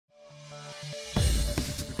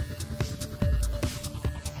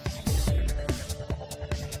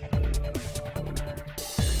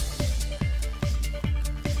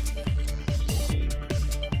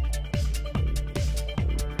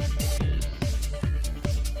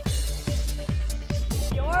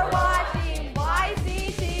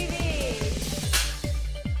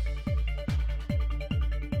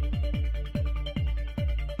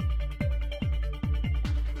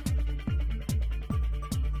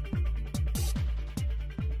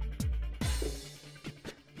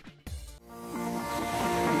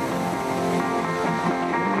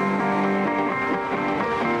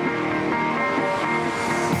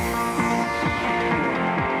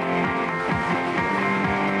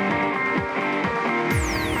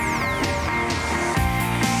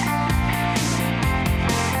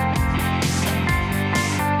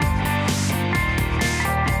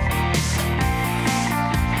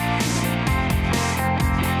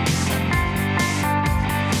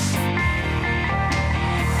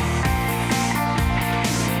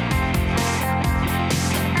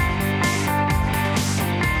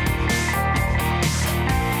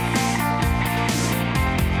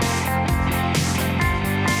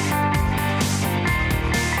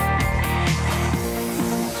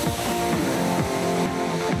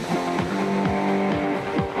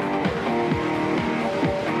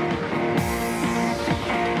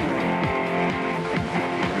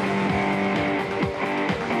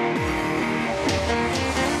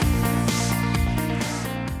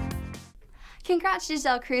Congrats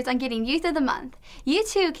Giselle Cruz on getting Youth of the Month. You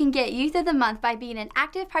too can get Youth of the Month by being an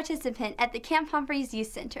active participant at the Camp Humphreys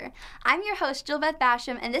Youth Center. I'm your host, JillBeth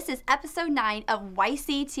Basham, and this is episode 9 of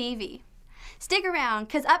YCTV. Stick around,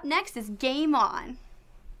 because up next is Game On.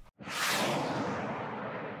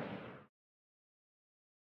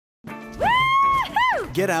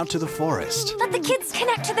 Get out to the forest. Let the kids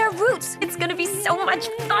connect to their roots. It's gonna be so much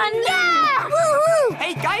fun. Yeah! Woo-hoo!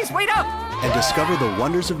 Hey guys, wait up! And discover the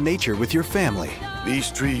wonders of nature with your family.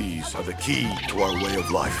 These trees are the key to our way of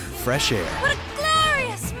life. Fresh air. What a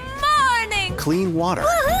glorious morning! Clean water.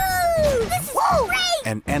 Woohoo! This is great!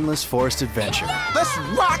 An endless forest adventure. Let's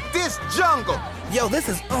rock this jungle! Yo, this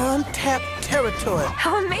is untapped territory.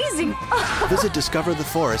 How amazing! Visit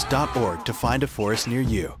discovertheforest.org to find a forest near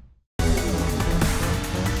you.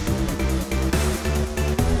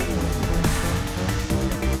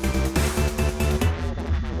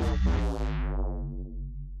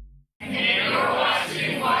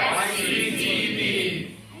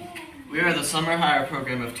 We are the Summer Hire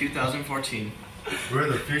Program of 2014. We're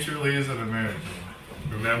the future leaders of America.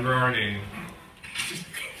 Remember our name.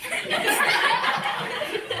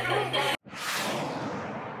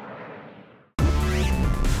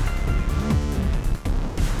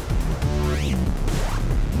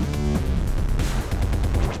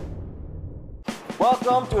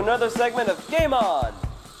 Welcome to another segment of Game On!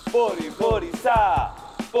 Bori Bori Sa!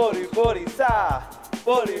 Bori Bori Sa!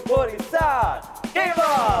 Bori Bori Sa! Game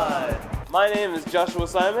On! My name is Joshua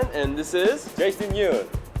Simon and this is Jason Yun.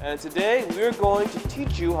 And today we're going to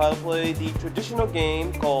teach you how to play the traditional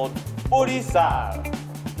game called Bori Sa.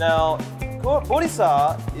 Now, Bori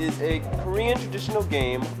Sa is a Korean traditional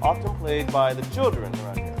game often played by the children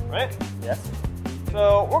around here, right? Yes.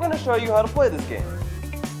 So we're going to show you how to play this game.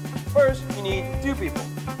 First, you need two people.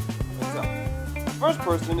 Like so. The first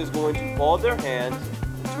person is going to fold their hand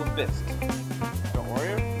into a fist. Don't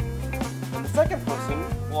worry. And the second person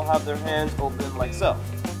will have their hands open like so.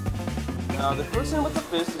 Now, the person with the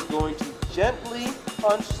fist is going to gently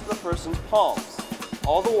punch the person's palms,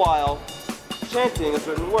 all the while chanting a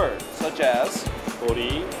certain word, such as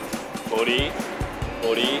Bori, Bori,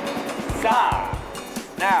 Bori, Sa.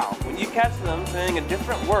 Now, when you catch them saying a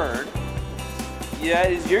different word,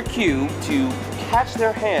 that is your cue to catch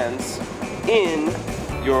their hands in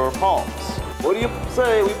your palms. What do you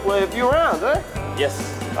say we play a few rounds, eh? Yes.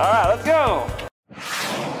 All right, let's go.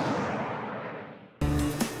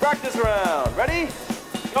 Practice round. Ready?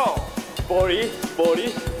 Go. Bori,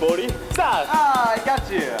 Bori, Bori, Sa. Ah, I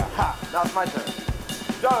got you. Ha, now it's my turn.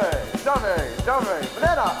 Strawberry, strawberry, strawberry,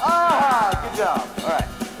 banana. Ah, good job. All right.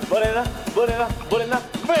 Banana, banana, banana,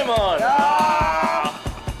 lemon. Ah.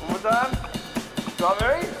 One more time.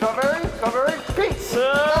 Strawberry, strawberry, strawberry, peach!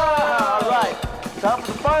 All right, time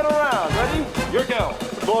for the final round. Ready? Here we go.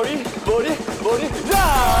 Bori, Bori, Bori,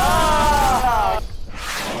 Sa!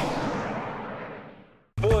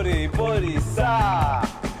 Bori, Bori, Sa!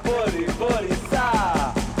 Bori, Bori,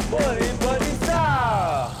 Sa! Bori, Bori,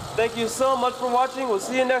 Sa! Thank you so much for watching. We'll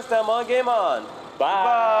see you next time on Game On.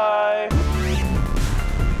 Bye! Bye.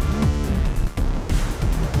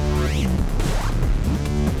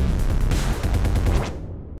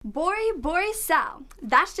 Bori Bori Sa.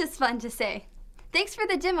 That's just fun to say. Thanks for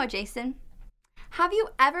the demo, Jason. Have you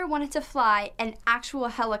ever wanted to fly an actual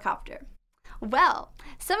helicopter? Well,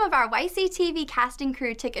 some of our YCTV casting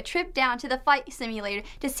crew took a trip down to the flight simulator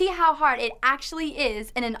to see how hard it actually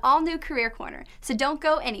is in an all-new Career Corner, so don't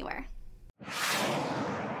go anywhere.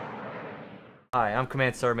 Hi, I'm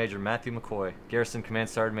Command Sergeant Major Matthew McCoy, Garrison Command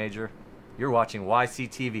Sergeant Major. You're watching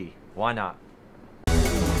YCTV. Why not?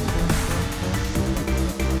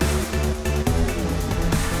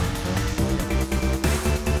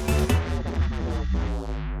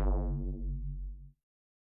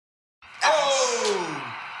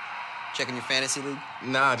 Checking your fantasy league?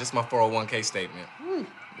 Nah, just my 401k statement.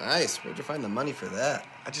 Nice. Where'd you find the money for that?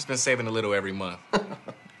 I just been saving a little every month.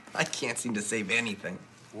 I can't seem to save anything.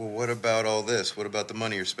 Well, what about all this? What about the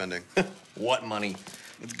money you're spending? What money?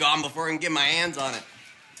 It's gone before I can get my hands on it.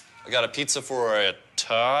 I got a pizza for a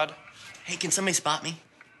Todd. Hey, can somebody spot me?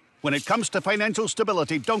 When it comes to financial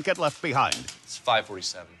stability, don't get left behind. It's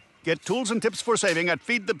 547. Get tools and tips for saving at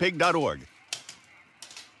feedthepig.org.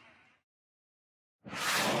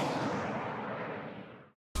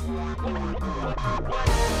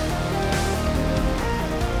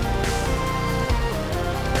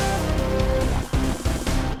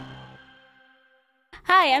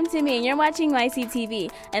 Hi, I'm Timmy, and you're watching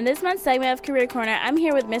YCTV. In this month's segment of Career Corner, I'm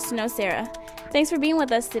here with Mr. Nocera. Thanks for being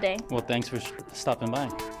with us today. Well, thanks for stopping by.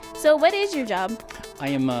 So what is your job? I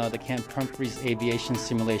am the Camp Humphreys Aviation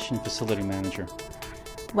Simulation Facility Manager.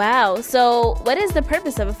 Wow, so what is the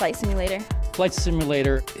purpose of a flight simulator? Flight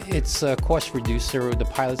simulator, it's a cost reducer. The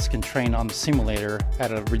pilots can train on the simulator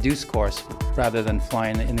at a reduced cost rather than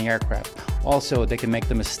flying in the aircraft. Also, they can make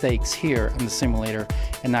the mistakes here in the simulator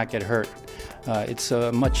and not get hurt. It's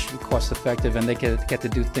much cost effective, and they get to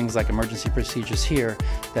do things like emergency procedures here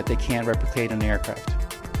that they can't replicate in the aircraft.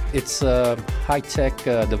 It's a high-tech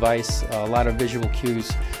device, a lot of visual cues,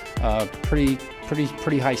 pretty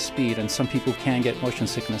high speed, and some people can get motion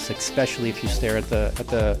sickness, especially if you stare at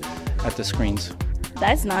the screens.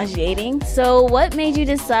 That's nauseating. So what made you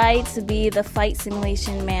decide to be the flight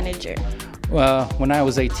simulation manager? Well, when I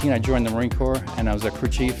was 18, I joined the Marine Corps, and I was a crew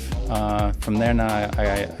chief. From there,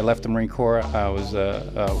 I left the Marine Corps. I was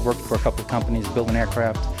worked for a couple of companies building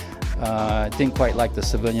aircraft. Didn't quite like the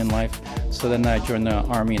civilian life, so then I joined the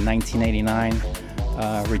Army in 1989.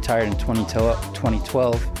 Retired in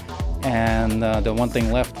 2012. And the one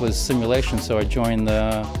thing left was simulation, so I joined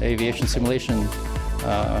the aviation simulation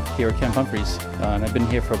here at Camp Humphreys, and I've been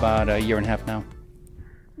here for about a year and a half now.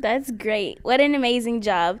 That's great. What an amazing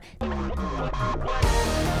job.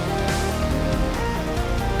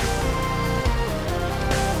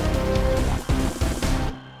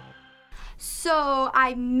 So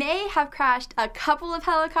I may have crashed a couple of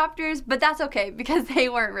helicopters, but that's okay because they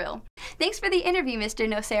weren't real. Thanks for the interview, Mr.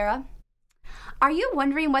 Nocera. Are you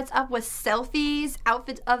wondering what's up with selfies,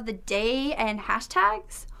 outfit of the day, and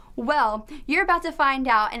hashtags? Well, you're about to find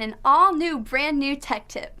out in an all-new, brand-new Tech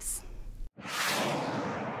Tips.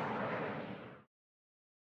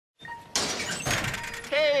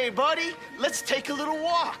 Hey, buddy, let's take a little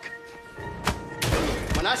walk.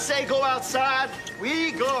 When I say go outside,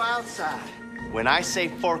 we go outside. When I say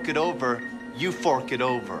fork it over, you fork it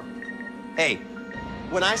over. Hey,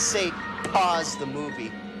 when I say pause the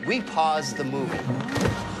movie, we pause the movie.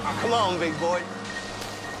 Come on, big boy.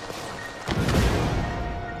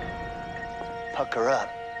 Pucker up.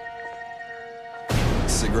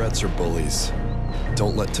 Cigarettes are bullies.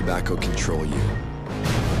 Don't let tobacco control you.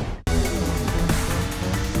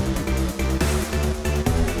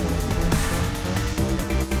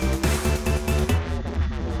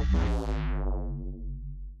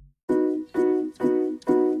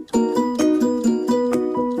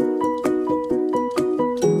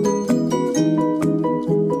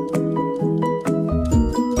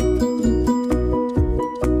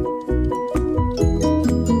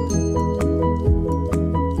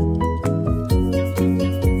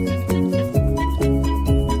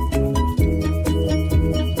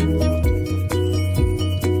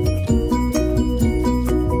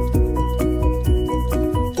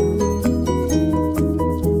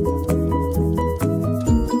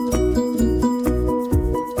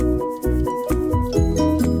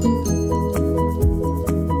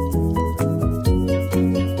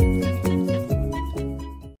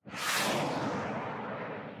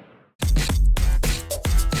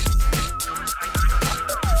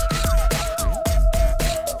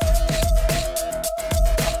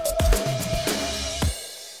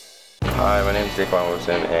 Hi, my name is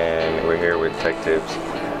Wilson, and we're here with Tech Tips.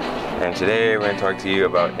 And today we're going to talk to you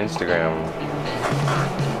about Instagram.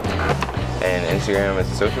 And Instagram is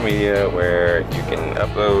a social media where you can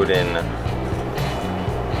upload and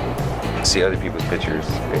see other people's pictures,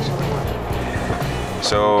 basically.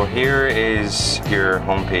 So here is your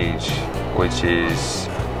homepage, which is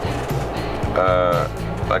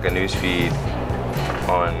like a news feed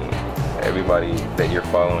on everybody that you're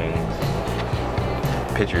following,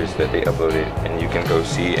 pictures that they uploaded, and you can go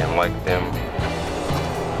see and like them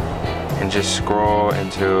and just scroll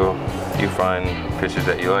until you find pictures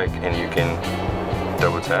that you like, and you can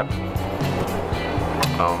double tap.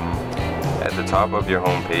 At the top of your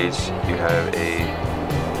home page you have a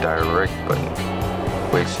direct button,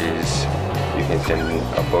 which is you can send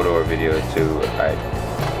a photo or video to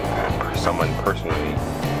someone personally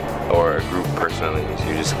or a group personally. So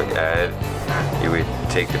you just click add, you would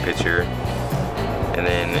take the picture, and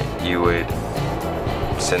then you would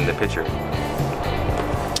send the picture.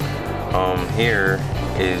 Here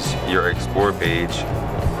is your explore page,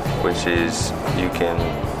 which is you can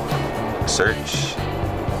search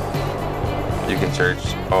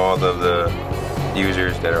all of the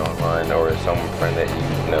users that are online, or some friend that you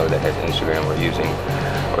know that has Instagram or using,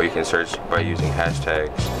 or you can search by using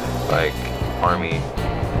hashtags like Army,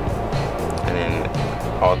 and then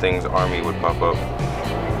all things Army would pop up.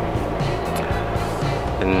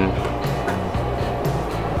 And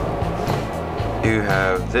you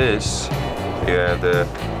have this, you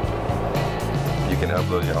can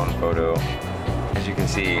upload your own photo. As you can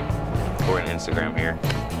see, we're in Instagram here,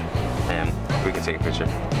 and we can take a picture.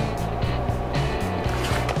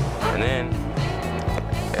 And then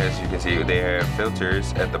as you can see, they have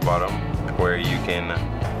filters at the bottom where you can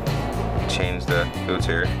change the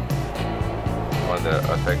filter on the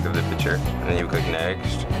effect of the picture. And then you click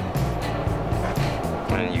next.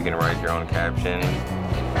 And you can write your own caption.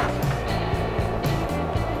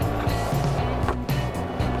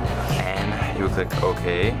 And you click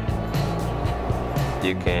OK.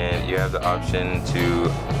 You have the option to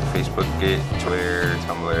Facebook it, Twitter,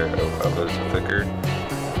 Tumblr, upload to Flickr,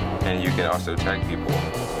 and you can also tag people.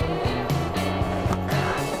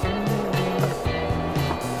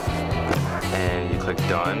 And you click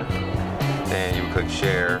done, and you click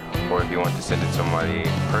share, or if you want to send it to somebody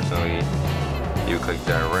personally, you click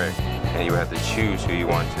direct, and you have to choose who you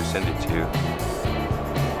want to send it to.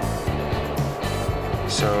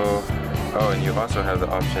 So, oh, and you also have the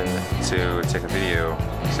option to take a video,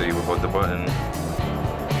 so you will hold the button.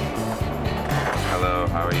 Hello,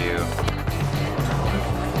 how are you?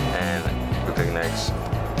 And you click next,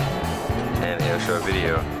 and it'll show a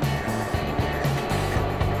video.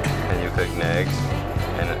 And you click next,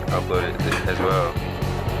 and upload it as well.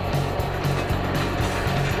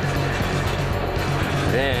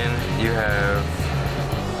 Then you have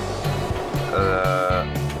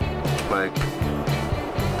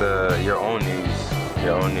your own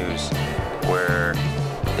news, where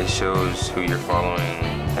it shows who you're following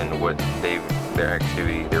and what their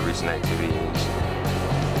recent activities.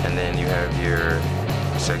 And then you have your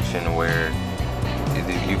section where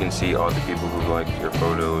you can see all the people who liked your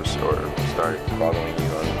photos or started following you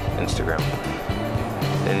on Instagram.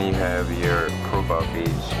 Then you have your profile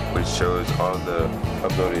page, which shows all the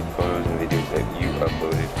uploaded photos and videos that you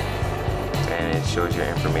uploaded. And it shows your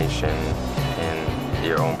information in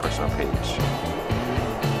your own personal page.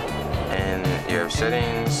 And you have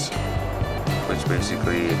settings, which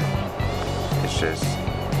basically is just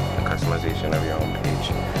a customization of your own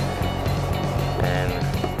page. And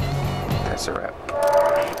that's a wrap.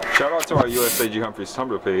 Shout out to our USAG Humphreys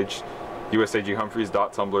Tumblr page,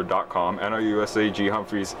 usaghumpheys.tumblr.com, and our USAG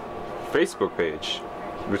Humphreys Facebook page,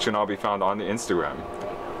 which can all be found on the Instagram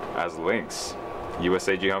as links,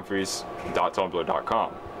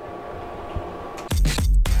 usaghumpheys.tumblr.com.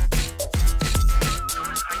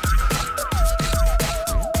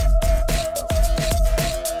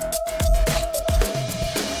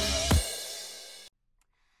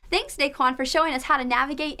 Thanks, Daquan, for showing us how to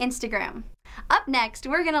navigate Instagram. Up next,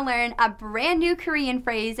 we're going to learn a brand new Korean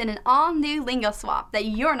phrase and an all-new lingo swap that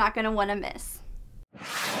you're not going to want to miss.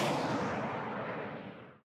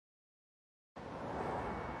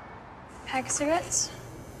 Pack of cigarettes?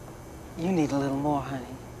 You need a little more, honey.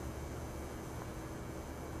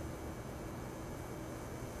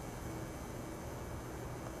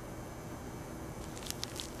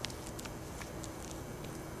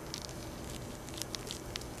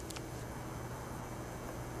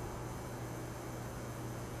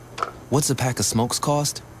 What's a pack of smokes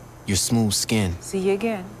cost? Your smooth skin. See you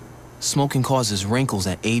again. Smoking causes wrinkles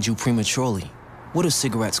that age you prematurely. What are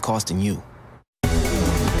cigarettes costing you?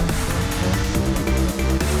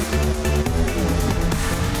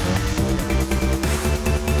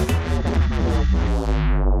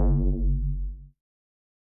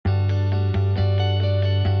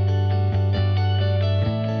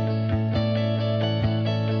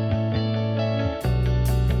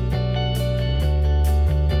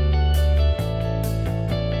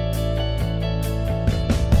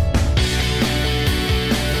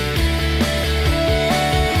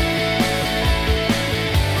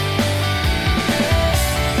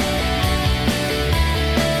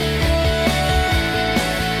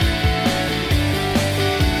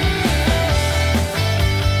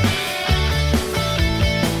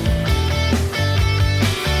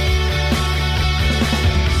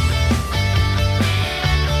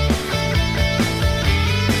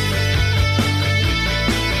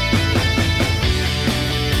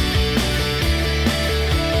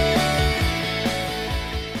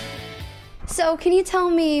 So can you tell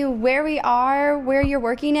me where we are, where you're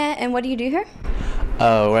working at, and what do you do here?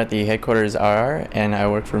 We're at the headquarters RR, and I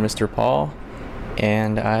work for Mr. Paul,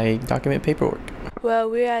 and I document paperwork. Well,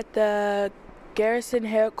 we're at the Garrison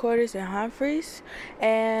headquarters in Humphreys,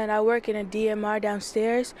 and I work in a DMR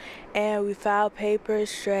downstairs, and we file papers,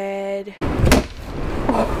 shred.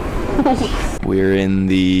 We're in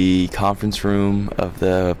the conference room of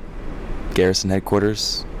the Garrison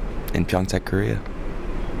headquarters in Pyeongtaek, Korea.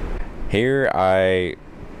 Here I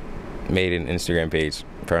made an Instagram page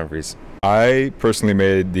for Humphreys. I personally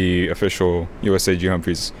made the official USAG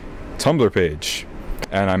Humphreys Tumblr page,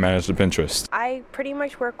 and I manage the Pinterest. I pretty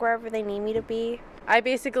much work wherever they need me to be. I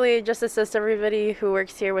basically just assist everybody who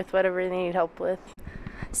works here with whatever they need help with.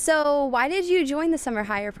 So why did you join the summer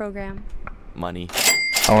hire program? Money.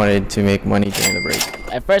 I wanted to make money during the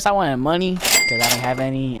break. At first I wanted money because I didn't have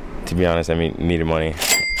any. To be honest, I needed money.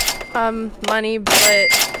 Money, but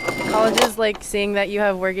colleges like seeing that you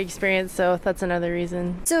have work experience, so that's another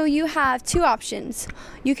reason. So you have two options.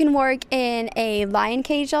 You can work in a lion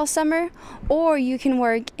cage all summer, or you can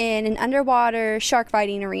work in an underwater shark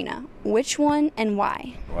fighting arena. Which one and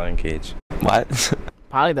why? Lion cage. What?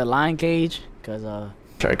 Probably the lion cage because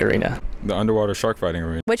Shark arena. The underwater shark fighting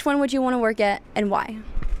arena. Which one would you want to work at and why?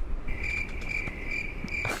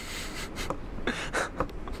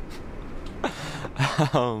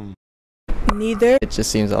 Neither. It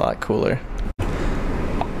just seems a lot cooler.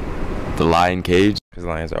 The lion cage. Because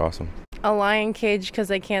lions are awesome. A lion cage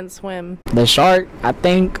because I can't swim. The shark, I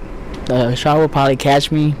think the shark will probably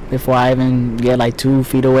catch me before I even get like 2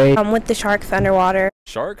 feet away. I'm with the sharks underwater.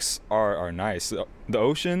 Sharks are nice. The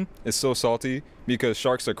ocean is so salty because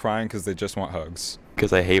sharks are crying because they just want hugs.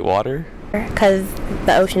 Because I hate water. Because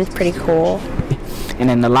the ocean's pretty cool. And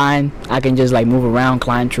then the lion, I can just like move around,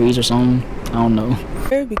 climb trees or something. I don't know.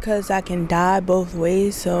 Because I can die both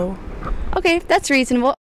ways, so. Okay, that's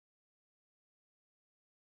reasonable.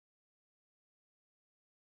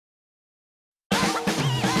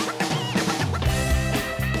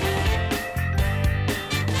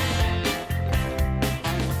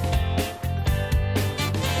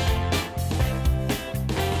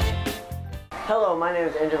 Hello, my name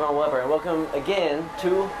is Andrew Von Weber, and welcome again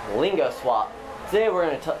to Lingo Swap. Today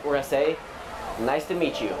we're gonna say, nice to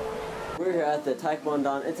meet you. We're here at the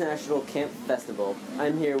Taekwondo International Camp Festival.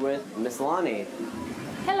 I'm here with Miss Lonnie.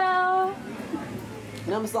 Hello.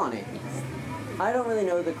 Now, Miss Lonnie, I don't really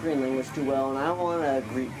know the Korean language too well, and I want to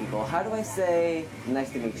greet people. How do I say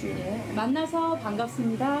nice to meet you? 예, 만나서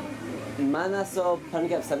반갑습니다. 만나서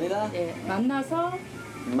반갑습니다. 예, 만나서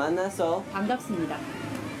반갑습니다.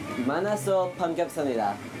 만나서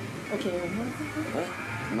반갑습니다. 오케이.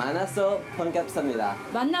 만나서 반갑습니다.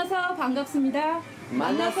 만나서 반갑습니다.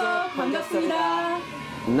 만나서 반갑습니다.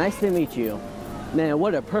 Nice to meet you. Man,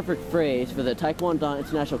 what a perfect phrase for the Taekwondo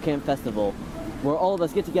International Camp Festival, where all of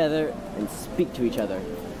us get together and speak to each other.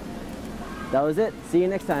 That was it. See you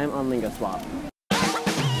next time on Lingo Swap.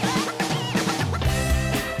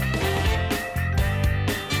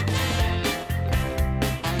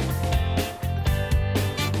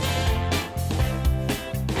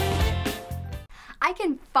 I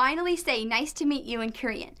can finally say nice to meet you in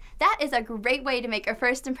Korean. That is a great way to make a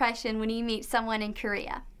first impression when you meet someone in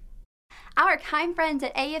Korea. Our kind friends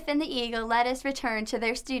at AFN the Eagle let us return to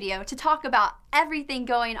their studio to talk about everything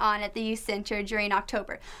going on at the Youth Center during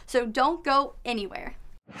October. So don't go anywhere.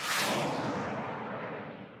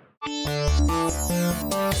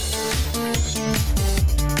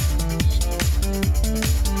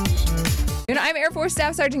 I'm Air Force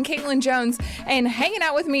Staff Sergeant Caitlin Jones, and hanging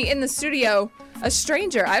out with me in the studio, a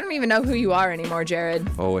stranger. I don't even know who you are anymore, Jared.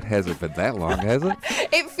 Oh, it hasn't been that long, has it?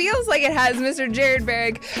 It feels like it has. Mr. Jared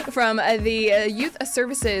Berg from the Youth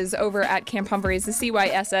Services over at Camp Humphreys, the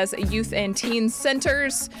CYSS Youth and Teen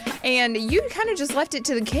Centers, and you kind of just left it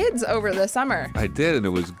to the kids over the summer. I did, and it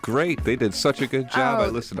was great. They did such a good job. I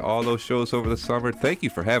listened to all those shows over the summer. Thank you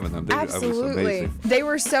for having them. Absolutely. It was amazing. They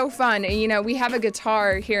were so fun. You know, we have a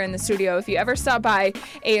guitar here in the studio. If you ever stop by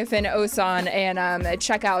AFN Osan and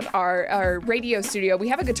check out our radio studio, we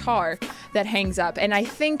have a guitar that hangs up, and I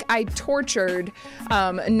think I tortured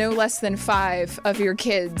no less than 5 of your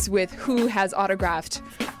kids with who has autographed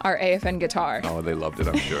our AFN guitar. Oh, they loved it,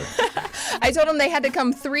 I'm sure. I told them they had to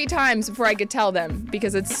come 3 times before I could tell them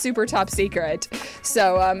because it's super top secret.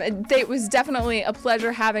 So it was definitely a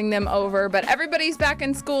pleasure having them over, but everybody's back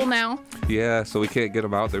in school now. Yeah, so we can't get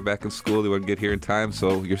them out. They're back in school. They wouldn't get here in time,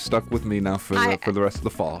 so you're stuck with me now for the rest of the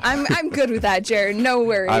fall. I'm good with that, Jared. No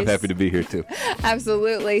worries. I'm happy to be here too.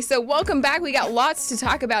 Absolutely. So welcome back. We got lots to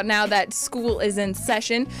talk about now that school is in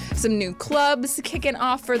session. Some new clubs kicking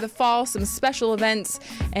off for the fall, some special events,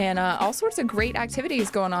 and all sorts of great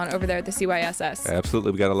activities going on over there at the CYSS.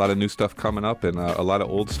 Absolutely. We got a lot of new stuff coming up and a lot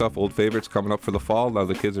of old stuff, old favorites coming up for the fall. Now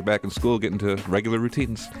the kids are back in school, getting to regular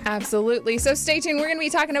routines. Absolutely. So stay tuned. We're going to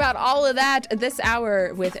be talking about all of that this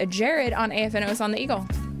hour with Jared on AFN on the Eagle.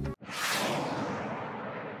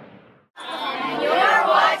 You're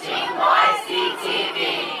watching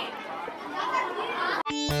YCTV.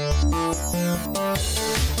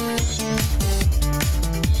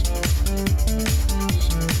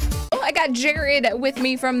 I got Jared with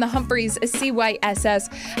me from the Humphreys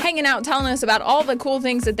CYSS, hanging out, telling us about all the cool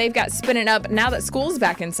things that they've got spinning up now that school's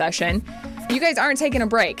back in session. You guys aren't taking a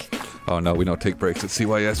break. Oh, no, we don't take breaks at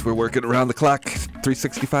CYS. We're working around the clock,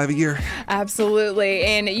 365 a year. Absolutely.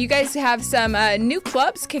 And you guys have some new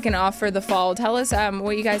clubs kicking off for the fall. Tell us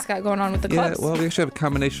what you guys got going on with the clubs. Yeah, well, we actually have a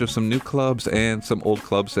combination of some new clubs and some old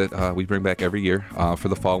clubs that we bring back every year for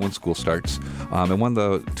the fall when school starts. And one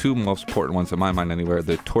of the two most important ones in my mind anyway are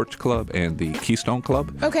the Torch Club and the Keystone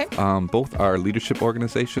Club. Okay. Both are leadership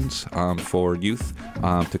organizations for youth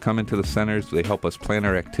to come into the centers. They help us plan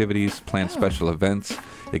our activities, plan special events.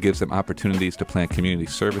 It gives them opportunities to plan community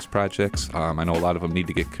service projects. I know a lot of them need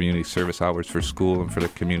to get community service hours for school and for the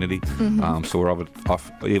community. So we're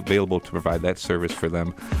available to provide that service for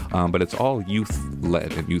them. But it's all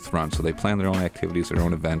youth-led and youth-run. So they plan their own activities, their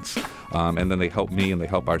own events. And then they help me and they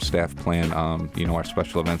help our staff plan, our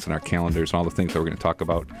special events and our calendars and all the things that we're going to talk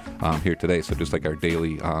about here today. So just like our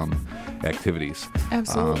daily activities.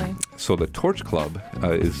 Absolutely. So the Torch Club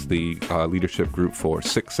is the leadership group for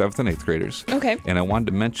 6th, 7th, and 8th graders. Okay. And I wanted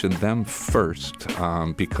to mention them first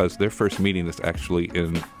because their first meeting is actually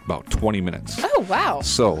in about 20 minutes. Oh, wow.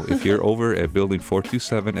 So if you're over at Building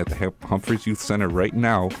 427 at the Humphreys Youth Center right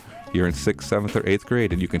now, you're in 6th, 7th, or 8th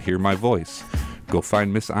grade, and you can hear my voice. Go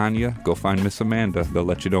find Miss Anya, go find Miss Amanda. They'll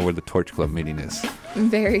let you know where the Torch Club meeting is.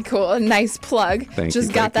 Very cool. A nice plug. Thank Just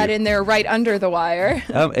you, got that in there right under the wire.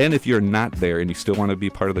 And if you're not there and you still want to be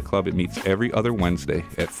part of the club, it meets every other Wednesday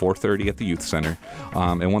at 4:30 at the Youth Center.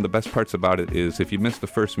 And one of the best parts about it is if you miss the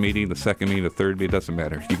first meeting, the second meeting, the third meeting, it doesn't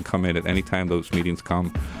matter. You can come in at any time those meetings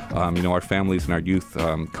come. Our families and our youth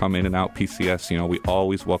come in and out PCS. We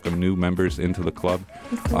always welcome new members into the club.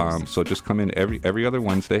 So just come in every other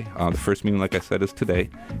Wednesday. The first meeting, like I said, is today.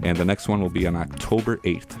 And the next one will be on October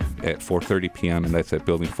 8th at 4:30 p.m. and that's at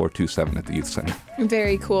Building 427 at the Youth Center.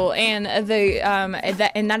 Very cool. And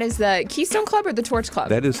that is the Keystone Club or the Torch Club?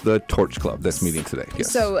 That is the Torch Club that's meeting today.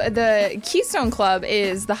 Yes. So the Keystone Club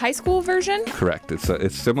is the high school version? Correct.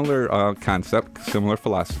 It's similar concept, similar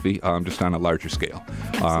philosophy, just on a larger scale.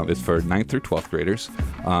 It's for 9th through 12th graders,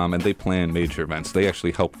 and they plan major events. They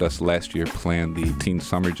actually helped us last year plan the Teen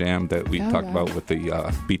Summer Jam that we talked about with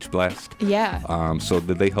the Beach Blast. Yeah. So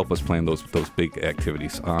they help us plan those big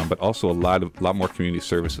activities, but also a lot more community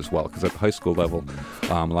service as well. Because at the high school level,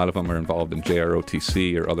 a lot of them are involved in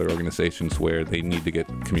JROTC or other organizations where they need to get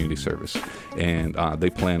community service, and they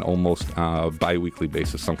plan almost bi-weekly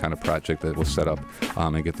basis some kind of project that will set up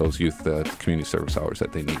and get those youth the community service hours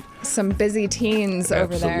that they need. Some busy teens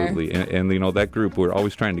over there. Absolutely, and that group, we're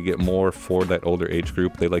always trying to get more for that older age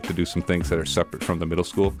group. They like to do some things that are separate from the middle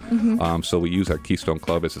school. So we use our Keystone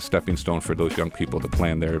Club as a stepping stone for those young people to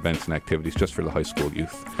plan their events and activities just for the high school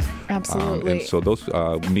youth. Absolutely. And so those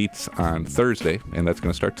meets on Thursday, and that's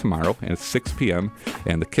going to start tomorrow, and it's 6 p.m.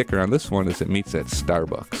 And the kicker on this one is it meets at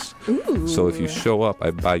Starbucks. Ooh. So if you show up,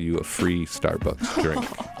 I buy you a free Starbucks drink.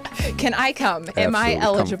 Can I come? Absolutely. Am I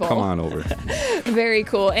eligible? Come on over. Very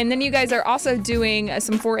cool. And then you guys are also doing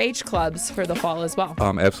some 4-H clubs for the fall as well.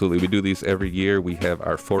 Absolutely. We do these every year. We have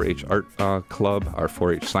our 4-H art club, our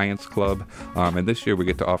 4-H science club, and this year we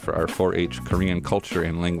get to offer our 4-H Korean culture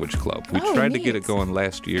and language club. We tried to get it going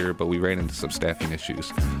last year, but we ran into some staffing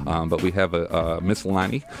issues. But we have a Miss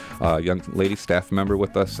Lani, a young lady staff member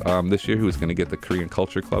with us this year who's going to get the Korean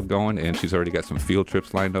culture club going, and she's already got some field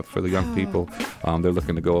trips lined up for the young people. They're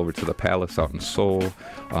looking to go over to the Palace out in Seoul,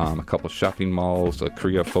 a couple shopping malls, a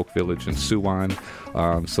Korea Folk Village in Suwon.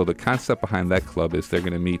 So the concept behind that club is they're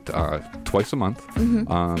going to meet twice a month,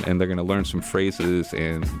 and they're going to learn some phrases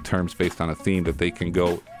and terms based on a theme that they can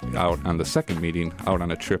go out on the second meeting, out on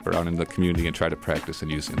a trip or out in the community and try to practice and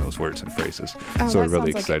using those words and phrases. So we're really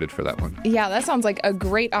excited for that one. Yeah, that sounds like a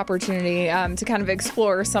great opportunity to kind of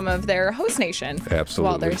explore some of their host nation. Absolutely.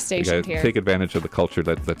 While they're stationed here. Take advantage of the culture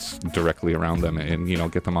that's directly around them and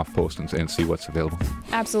get them off post and see what's available.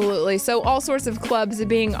 Absolutely. So all sorts of clubs are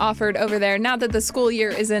being offered over there. Now that the school year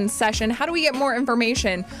is in session, how do we get more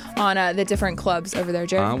information on the different clubs over there,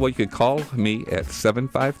 Jared? Well, you could call me at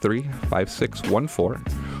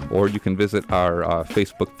 753-5614, or you can visit our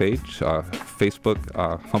Facebook page, Facebook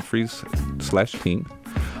Humphreys/teen.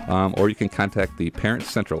 Or you can contact the Parent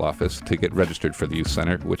Central office to get registered for the Youth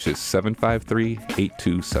Center, which is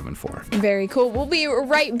 753-8274. Very cool. We'll be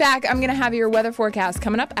right back. I'm going to have your weather forecast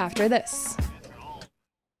coming up after this.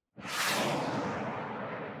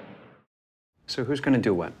 So who's going to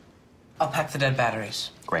do what? I'll pack the dead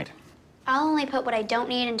batteries. Great. I'll only put what I don't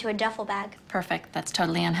need into a duffel bag. Perfect. That's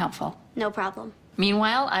totally unhelpful. No problem.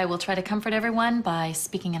 Meanwhile, I will try to comfort everyone by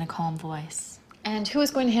speaking in a calm voice. And who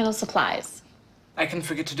is going to handle supplies? I can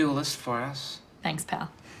forget to do a list for us. Thanks,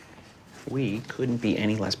 pal. We couldn't be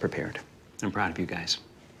any less prepared. I'm proud of you guys.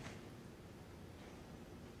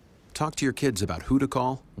 Talk to your kids about who to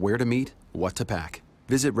call, where to meet, what to pack.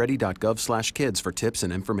 Visit ready.gov/kids for tips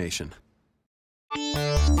and information.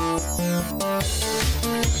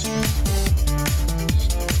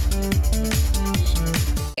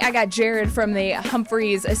 I got Jared from the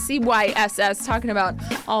Humphreys CYSS talking about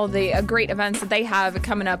all the great events that they have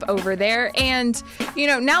coming up over there. And, you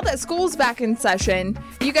know, now that school's back in session,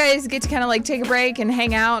 you guys get to kind of like take a break and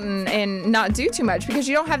hang out and not do too much because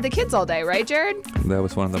you don't have the kids all day, right, Jared? That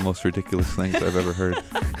was one of the most ridiculous things I've ever heard.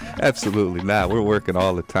 Absolutely not. We're working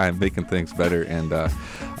all the time, making things better, and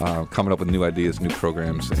coming up with new ideas, new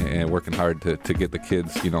programs, and working hard to get the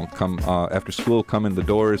kids, you know, come after school, come in the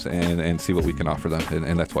doors and see what we can offer them.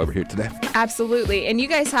 And that's why we're here today. Absolutely. And you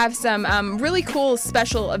guys have some really cool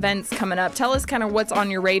special events coming up. Tell us kind of what's on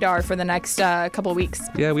your radar for the next couple of weeks.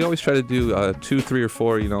 Yeah, we always try to do 2, 3, or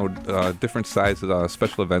 4, you know, different sizes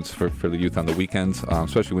special events for the youth on the weekends,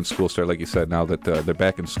 especially when school starts. Like you said, now that they're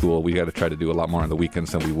back in school, we got to try to do a lot more on the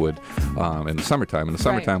weekends than we would in the summertime. In the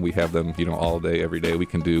summertime, we have them, you know, all day, every day. We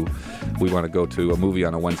want to go to a movie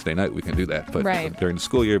on a Wednesday night, we can do that. But during the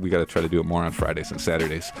school year, we got to try to do it more on Fridays and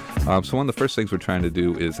Saturdays. So one of the first things we're trying to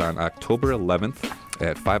do is on October 11th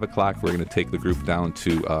at 5 o'clock, we're going to take the group down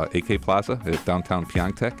to AK Plaza at downtown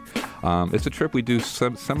Pyeongtaek. It's a trip we do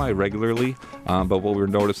semi-regularly, but what we're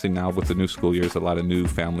noticing now with the new school year is a lot of new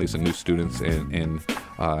families and new students and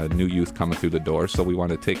new youth coming through the door. So we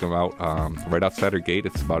want to take them out right outside our gate.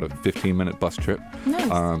 It's about a 15-minute bus trip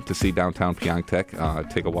to see downtown Pyeongtaek,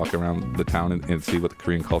 take a walk around the town and see what the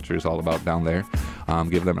Korean culture is all about down there.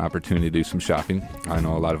 Give them an opportunity to do some shopping. I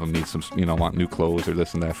know a lot of them need some, you know, want new clothes or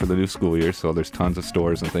this and that for the new school year. So there's tons of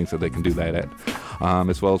stores and things that they can do that at.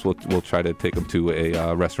 As well as we'll try to take them to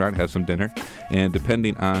a restaurant, have some dinner, and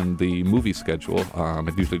depending on the movie schedule,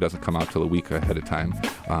 it usually doesn't come out till a week ahead of time.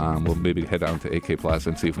 We'll maybe head down to AK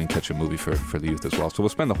Plaza and see if we can catch a movie for the youth as well. So we'll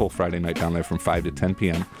spend the whole Friday night down there from 5 to 10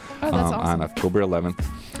 p.m. On October 11th.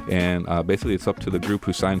 And basically it's up to the group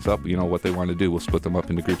who signs up, you know, what they want to do. We'll split them up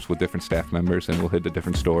into groups with different staff members, and we'll hit the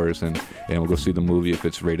different stores and we'll go see the movie if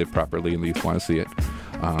it's rated properly and the youth want to see it.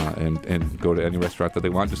 And go to any restaurant that they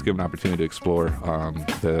want. Just give them an opportunity to explore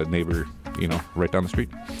the neighbor, you know, right down the street.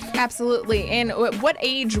 Absolutely. And what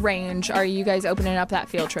age range are you guys opening up that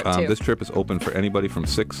field trip to? This trip is open for anybody from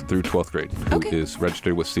 6th through 12th grade who is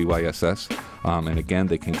registered with CYSS. And again,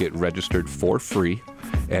 they can get registered for free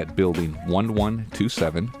at building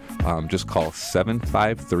 1127. Just call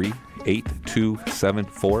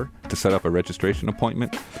 753-8274 to set up a registration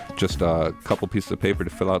appointment. Just a couple pieces of paper to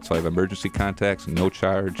fill out, so I have emergency contacts, no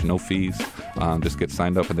charge, no fees. Just get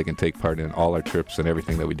signed up and they can take part in all our trips and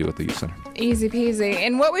everything that we do at the youth center. Easy peasy.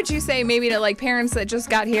 And what would you say maybe to like parents that just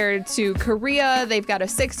got here to Korea, they've got a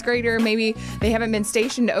 6th grader, maybe they haven't been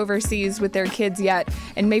stationed overseas with their kids yet,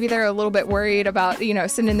 and maybe they're a little bit worried about, you know,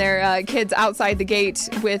 sending their kids outside the gate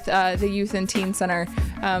with the youth and teen center.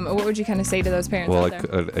 What would you kind of say to those parents out there?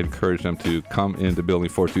 Well, I'd encourage them to come into building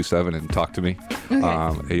 427 and talk to me.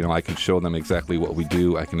 Okay. You know, I can show them exactly what we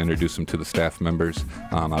do. I can introduce them to the staff members.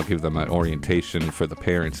 I'll give them an orientation for the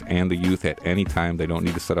parents and the youth at any time. They don't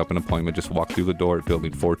need to set up an appointment. Just walk through the door at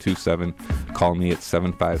building 427. Call me at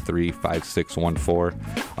 753-5614.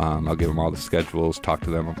 I'll give them all the schedules, talk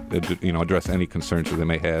to them, you know, address any concerns that they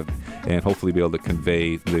may have, and hopefully be able to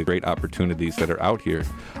convey the great opportunities that are out here.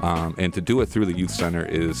 And to do it through the youth center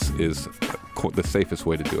is the safest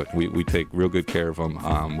way to do it. We take real good care of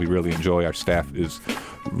them. We really enjoy, our staff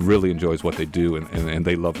really enjoys what they do, and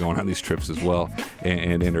they love going on these trips as well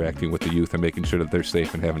and interacting with the youth and making sure that they're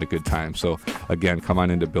safe and having a good time. So again, come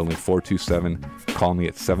on into building 427, call me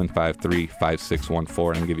at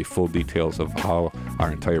 753-5614 and give you full details of how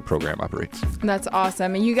our entire program operates. That's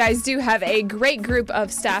awesome. And you guys do have a great group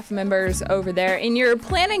of staff members over there, and you're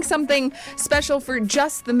planning something special for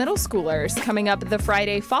just the middle schoolers coming up the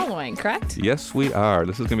Friday following, correct? Yes, we are.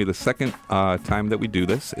 This is going to be the second time that we do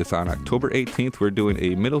this. It's on October 18th. We're doing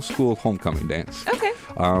a middle school homecoming dance. Okay.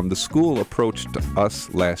 The school approached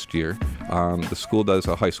us last year. The school does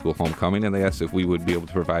a high school homecoming, and they asked if we would be able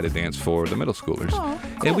to provide a dance for the middle schoolers. Oh,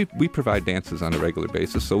 cool. And we provide dances on a regular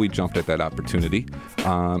basis, so we jumped at that opportunity.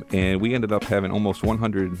 And we ended up having almost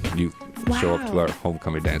 100 youth show up to our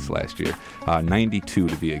homecoming dance last year. 92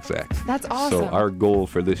 to be exact. That's awesome. So our goal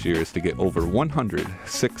for this year is to get over 100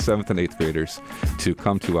 6th, 7th, and 8th graders to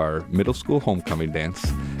come to our middle school homecoming dance.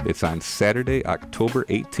 It's on Saturday, October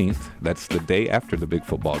 18th. That's the day after the big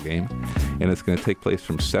football game. And it's going to take place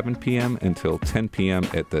from 7 p.m. until 10 p.m.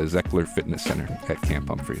 at the Zeckler Fitness Center at Camp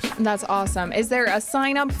Humphreys. That's awesome. Is there a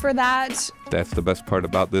sign up for that That's the best part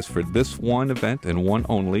about this. For this one event and one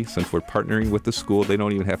only, since we're partnering with the school, they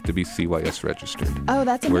don't even have to be CYS registered. Oh,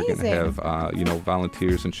 that's amazing. We're going to have,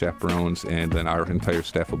 volunteers and chaperones, and then our entire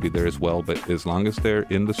staff will be there as well. But as long as they're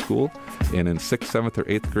in the school and in 6th, 7th, or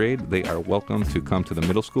 8th grade, they are welcome to come to the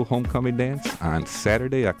middle school homecoming dance on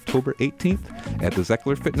Saturday, October 18th at the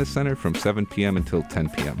Zeckler Fitness Center from 7 p.m. until 10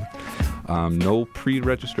 p.m. No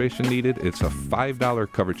pre-registration needed. It's a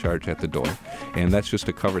 $5 cover charge at the door, and that's just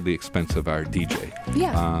to cover the expense of our DJ.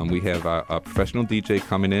 Yeah. We have a professional DJ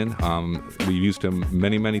coming in. We used him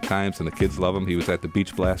many, many times, and the kids love him. He was at the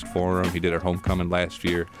Beach Blast Forum. He did our homecoming last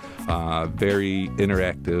year. Very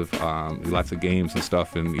interactive, lots of games and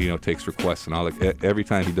stuff, and takes requests and all that. Every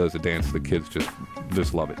time he does a dance, the kids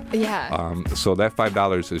just love it. Yeah. So that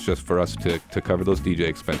 $5 is just for us to cover those DJ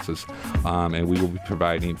expenses, and we will be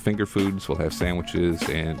providing finger foods. We'll have sandwiches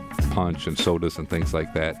and punch and sodas and things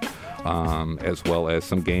like that, as well as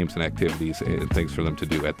some games and activities and things for them to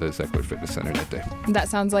do at the Zeckler Fitness Center that day. That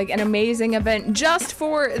sounds like an amazing event just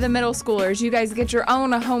for the middle schoolers. You guys get your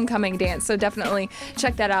own homecoming dance, so definitely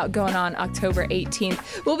check that out, going on October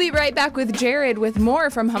 18th. We'll be right back with Jared with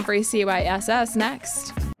more from Humphreys CYSS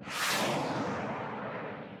next.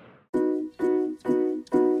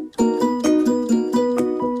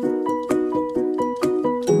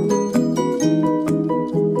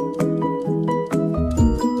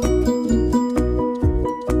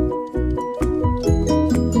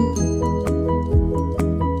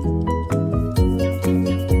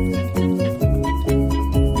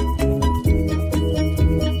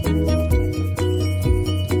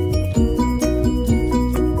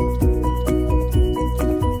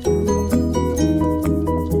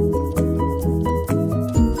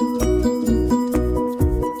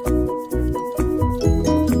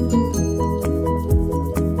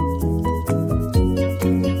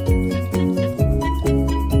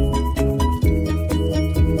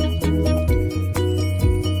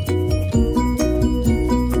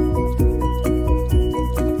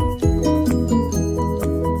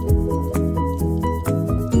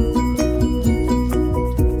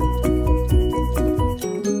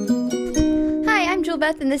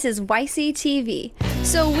 And this is YCTV.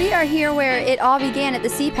 So we are here where it all began at the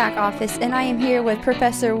CPAC office, and I am here with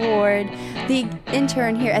Professor Ward, the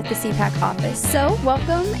intern here at the CPAC office. So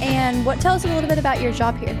welcome, and tell us a little bit about your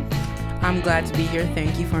job here. I'm glad to be here.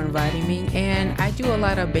 Thank you for inviting me. And I do a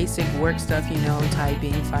lot of basic work stuff,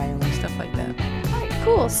 typing, filing, stuff like that. All right,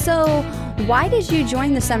 cool. So why did you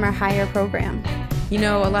join the summer hire program?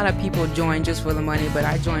 A lot of people join just for the money, but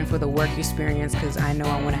I joined for the work experience because I know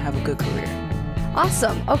I want to have a good career.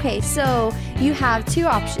 Awesome. Okay, so you have two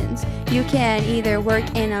options. You can either work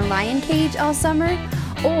in a lion cage all summer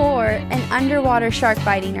or an underwater shark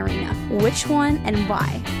biting arena. Which one and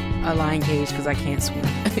why? A lion cage because I can't swim.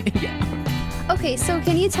 Yeah. Okay, so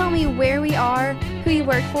can you tell me where we are, who you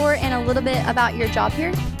work for, and a little bit about your job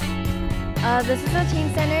here? This is a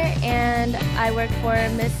teen center, and I work for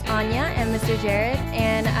Miss Anya and Mr. Jared,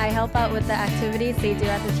 and I help out with the activities they do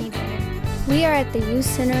at the teen center. We are at the youth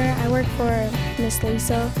center. I work for Miss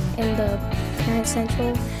Lisa in the Parent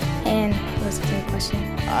Central. And what's the third question?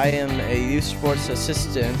 I am a youth sports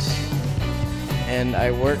assistant, and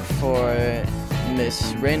I work for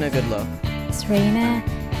Miss Raina Goodlow. It's Raina,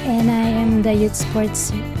 and I am the youth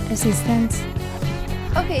sports assistant.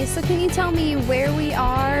 Okay, so can you tell me where we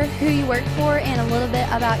are, who you work for, and a little bit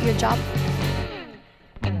about your job?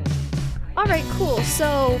 All right, cool.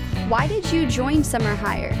 So why did you join Summer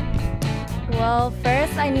Hire? Well,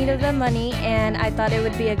 first I needed the money, and I thought it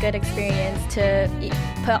would be a good experience to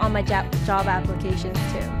put on my job applications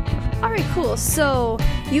too. All right, cool. So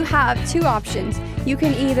you have two options. You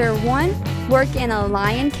can either, one, work in a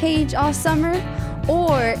lion cage all summer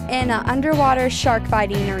or in an underwater shark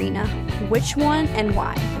fighting arena. Which one and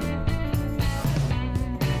why?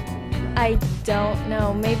 I don't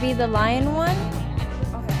know. Maybe the lion one?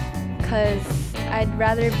 Okay. Because I'd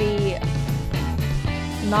rather be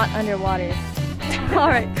not underwater. All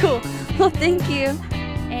right, cool. Well, thank you.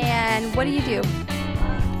 And what do you do?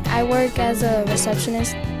 I work as a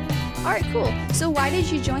receptionist. All right, cool. So why did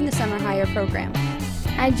you join the Summer Hire program?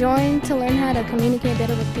 I joined to learn how to communicate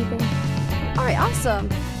better with people. All right, awesome.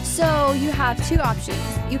 So you have two options.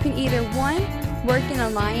 You can either, one, work in a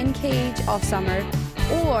lion cage all summer,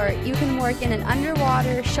 or you can work in an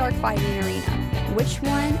underwater shark fighting arena. Which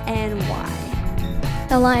one and why?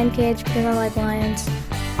 A lion cage, because I like lions.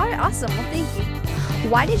 All right, awesome. Well, thank you.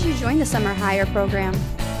 Why did you join the Summer Hire program?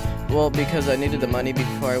 Well, because I needed the money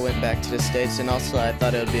before I went back to the States, and also I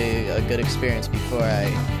thought it would be a good experience before I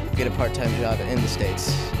get a part-time job in the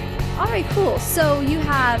States. All right, cool. So you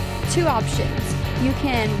have two options. You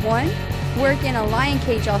can, one, work in a lion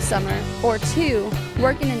cage all summer, or 2,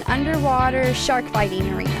 work in an underwater shark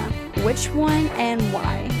fighting arena? Which one and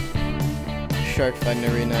why? Shark fighting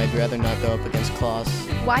arena, I'd rather not go up against claws.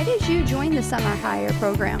 Why did you join the summer hire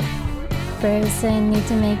program? First, I need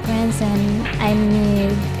to make friends and I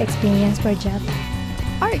need experience for a job.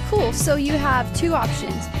 Alright, cool. So you have 2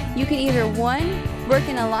 options. You can either 1, work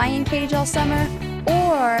in a lion cage all summer,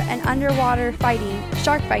 or an underwater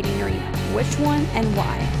shark fighting arena. Which one and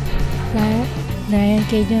why? Lion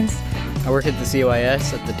cages. I work at the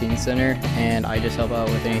CYS at the Teen Center, and I just help out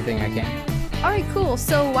with anything I can. Alright, cool.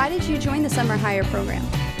 So why did you join the summer hire program?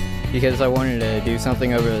 Because I wanted to do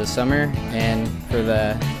something over the summer, and for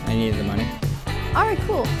that, I needed the money. Alright,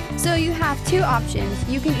 cool. So you have 2 options.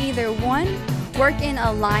 You can either 1, work in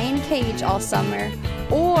a lion cage all summer,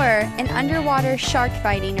 or an underwater shark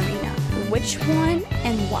fighting arena. Which one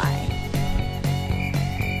and why?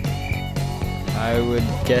 I would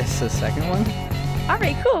guess the second one.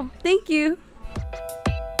 Alright, cool. Thank you.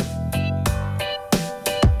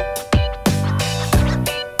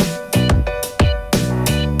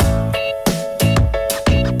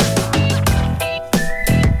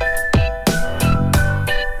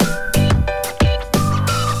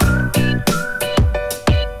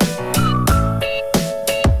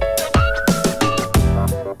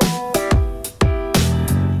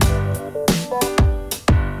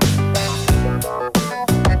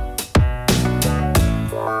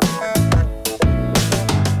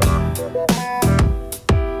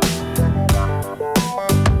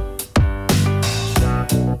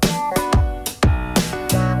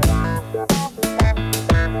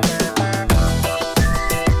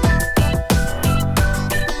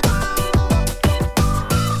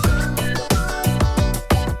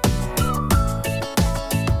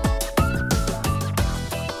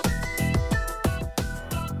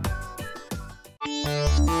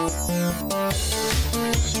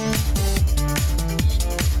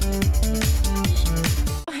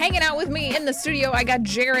 Hanging out with me in the studio, I got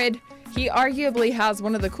Jared. He arguably has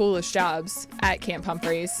one of the coolest jobs at Camp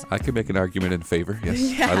Humphreys. I can make an argument in favor. Yes,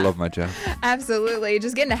 Yeah. I love my job. Absolutely.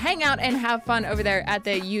 Just getting to hang out and have fun over there at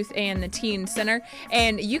the Youth and the Teen Center.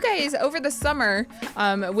 And you guys, over the summer,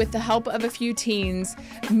 with the help of a few teens,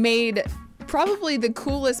 made probably the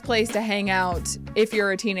coolest place to hang out if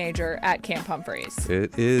you're a teenager at Camp Humphreys.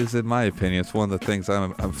 It is, in my opinion. It's one of the things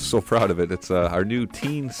I'm so proud of it. It's our new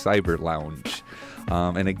Teen Cyber Lounge.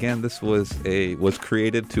 And again, this was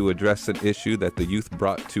created to address an issue that the youth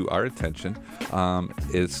brought to our attention.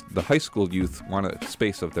 Is the high school youth want a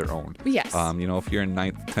space of their own? Yes. You know, if you're in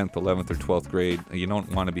 9th, 10th, 11th, or 12th grade, you don't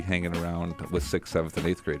want to be hanging around with 6th, 7th, and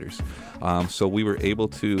 8th graders. So we were able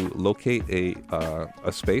to locate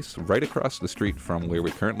a space right across the street from where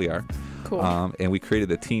we currently are. Cool. And we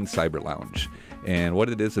created a Teen Cyber Lounge. And what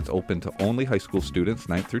it is, it's open to only high school students,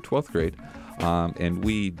 9th through 12th grade. And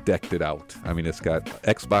we decked it out. I mean, it's got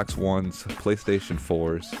Xbox Ones, PlayStation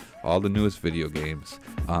 4s, all the newest video games.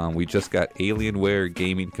 We just got Alienware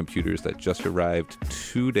gaming computers that just arrived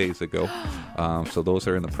 2 days ago. So those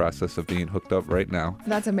are in the process of being hooked up right now.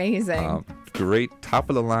 That's amazing. Great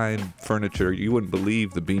top-of-the-line furniture. You wouldn't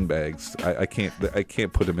believe the beanbags. I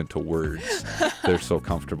can't put them into words. They're so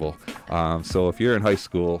comfortable. So if you're in high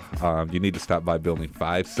school, you need to stop by Building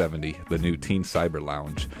 570, the new Teen Cyber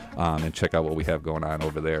Lounge, and check out what we have going on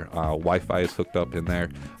over there. Wi-Fi is hooked up in there.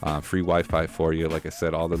 Free Wi-Fi for you. Like I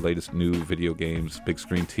said, all the latest new video games, big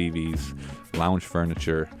screen TVs, lounge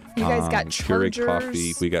furniture. You guys got Keurig chargers.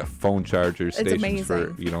 coffee. We got phone chargers, It's stations for,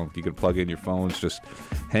 amazing. you can plug in your phones, just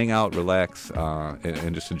hang out, relax,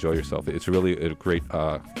 and just enjoy yourself. It's really a great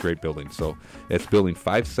building. So it's Building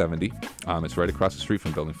 570. It's right across the street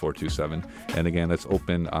from Building 427. And again, that's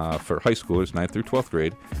open for high schoolers, 9th through 12th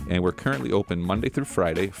grade. And we're currently open Monday through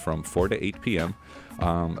Friday from 4 to 8 p.m.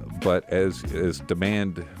 But as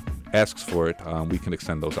demand asks for it, we can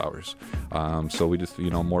extend those hours. So we just,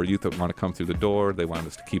 more youth that want to come through the door, they want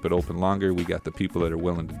us to keep it open longer. We got the people that are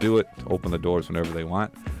willing to do it, to open the doors whenever they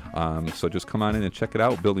want. So just come on in and check it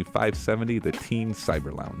out. Building 570, the Teen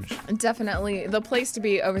Cyber Lounge. Definitely the place to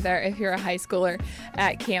be over there if you're a high schooler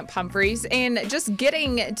at Camp Humphreys. And just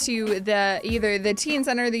getting to either the Teen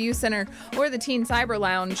Center, the Youth Center, or the Teen Cyber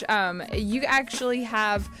Lounge, you actually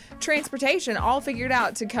have transportation all figured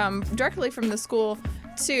out to come directly from the school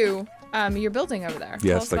to your building over there.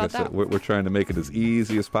 Yes, Tell like I us said, about we're trying to make it as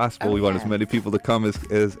easy as possible. Oh, we want yeah. as many people to come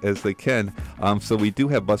as they can. So we do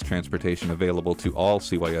have bus transportation available to all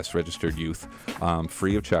CYS registered youth,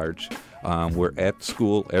 free of charge. We're at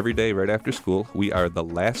school every day right after school. We are the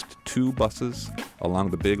last 2 buses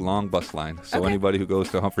along the big long bus line. So anybody who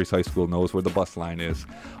goes to Humphreys High School knows where the bus line is.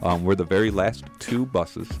 We're the very last 2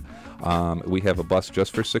 buses. We have a bus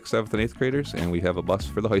just for 6th, 7th, and 8th graders, and we have a bus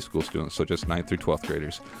for the high school students, so just 9th through 12th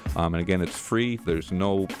graders. And again, it's free. There's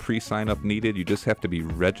no pre-sign-up needed. You just have to be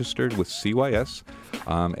registered with CYS,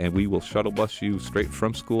 and we will shuttle bus you straight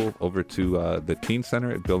from school over to the Teen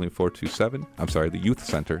Center at Building 427. I'm sorry, the Youth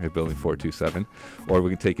Center at Building 427, or we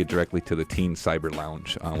can take you directly to the Teen Cyber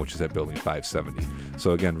Lounge, which is at Building 570.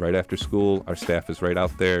 So again, right after school, our staff is right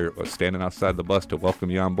out there standing outside the bus to welcome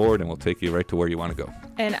you on board, and we'll take you right to where you want to go.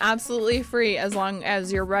 And absolutely free as long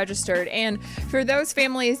as you're registered. And for those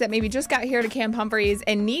families that maybe just got here to Camp Humphreys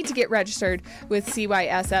and need to get registered with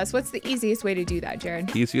CYSS, what's the easiest way to do that, Jared?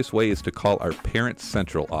 The easiest way is to call our Parent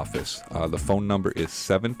Central office. The phone number is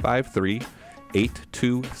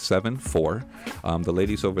 753-8274. The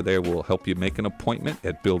ladies over there will help you make an appointment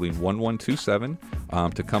at Building 1127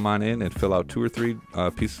 to come on in and fill out 2 or 3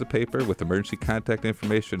 pieces of paper with emergency contact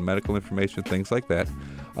information, medical information, things like that.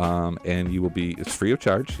 And you will be, it's free of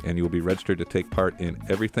charge, and you will be registered to take part in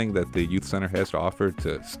everything that the Youth Center has to offer,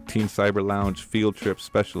 to Teen Cyber Lounge, field trips,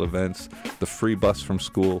 special events, the free bus from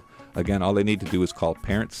school. Again, all they need to do is call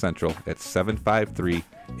Parent Central at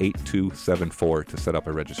 753-8274 to set up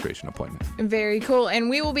a registration appointment. Very cool. And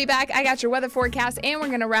we will be back. I got your weather forecast, and we're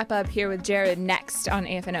going to wrap up here with Jared next on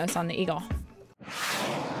AFNOS on the Eagle.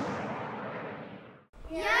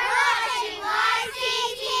 You're watching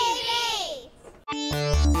YCTV!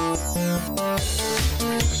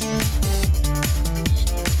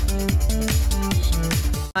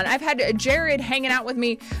 I've had Jared hanging out with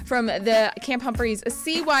me from the Camp Humphreys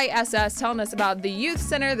CYSS, telling us about the Youth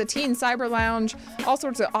Center, the Teen Cyber Lounge, all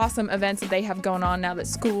sorts of awesome events that they have going on now that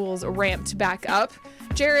school's ramped back up.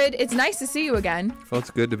 Jared, it's nice to see you again. Well,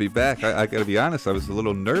 it's good to be back. I got to be honest, I was a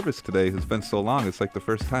little nervous today. It's been so long. It's like the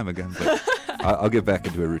first time again. But I'll get back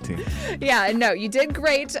into a routine. Yeah, no, you did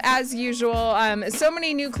great as usual. So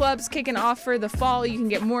many new clubs kicking off for the fall. You can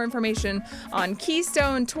get more information on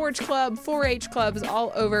Keystone, Torch Club, 4-H clubs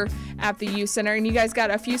all over at the Youth Center. And you guys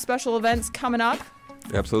got a few special events coming up.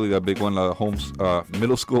 Absolutely, a big one,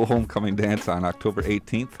 middle school homecoming dance on October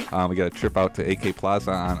 18th. We got a trip out to AK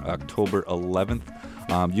Plaza on October 11th.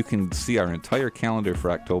 You can see our entire calendar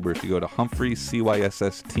for October if you go to Humphreys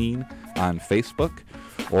CYSS Teen on Facebook,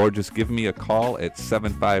 or just give me a call at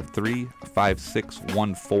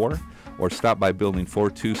 753-5614. Or stop by Building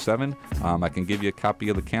 427. I can give you a copy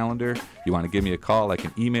of the calendar. You want to give me a call, I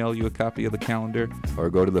can email you a copy of the calendar,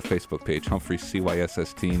 or go to the Facebook page, Humphreys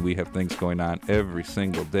CYSS Teen. We have things going on every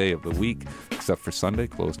single day of the week, except for Sunday,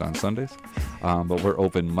 closed on Sundays. But we're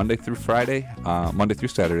open Monday through Saturday,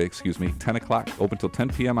 10 o'clock, open till 10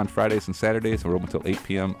 p.m. on Fridays and Saturdays, and we're open till 8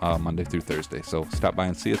 p.m. Monday through Thursday. So stop by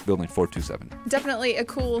and see us, Building 427. Definitely a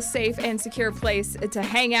cool, safe, and secure place to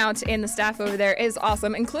hang out, and the staff over there is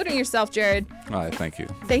awesome, including yourself, Jared. All right, thank you.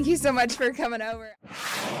 Thank you so much for coming over.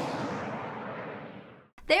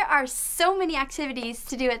 There are so many activities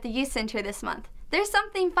to do at the Youth Center this month. There's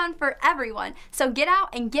something fun for everyone, so get out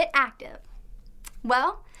and get active.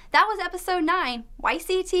 Well, that was episode 9,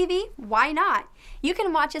 YCTV, Why Not? You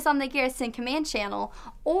can watch us on the Garrison Command Channel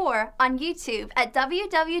or on YouTube at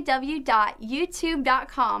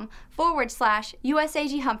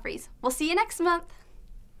www.youtube.com/USAG Humphreys. We'll see you next month.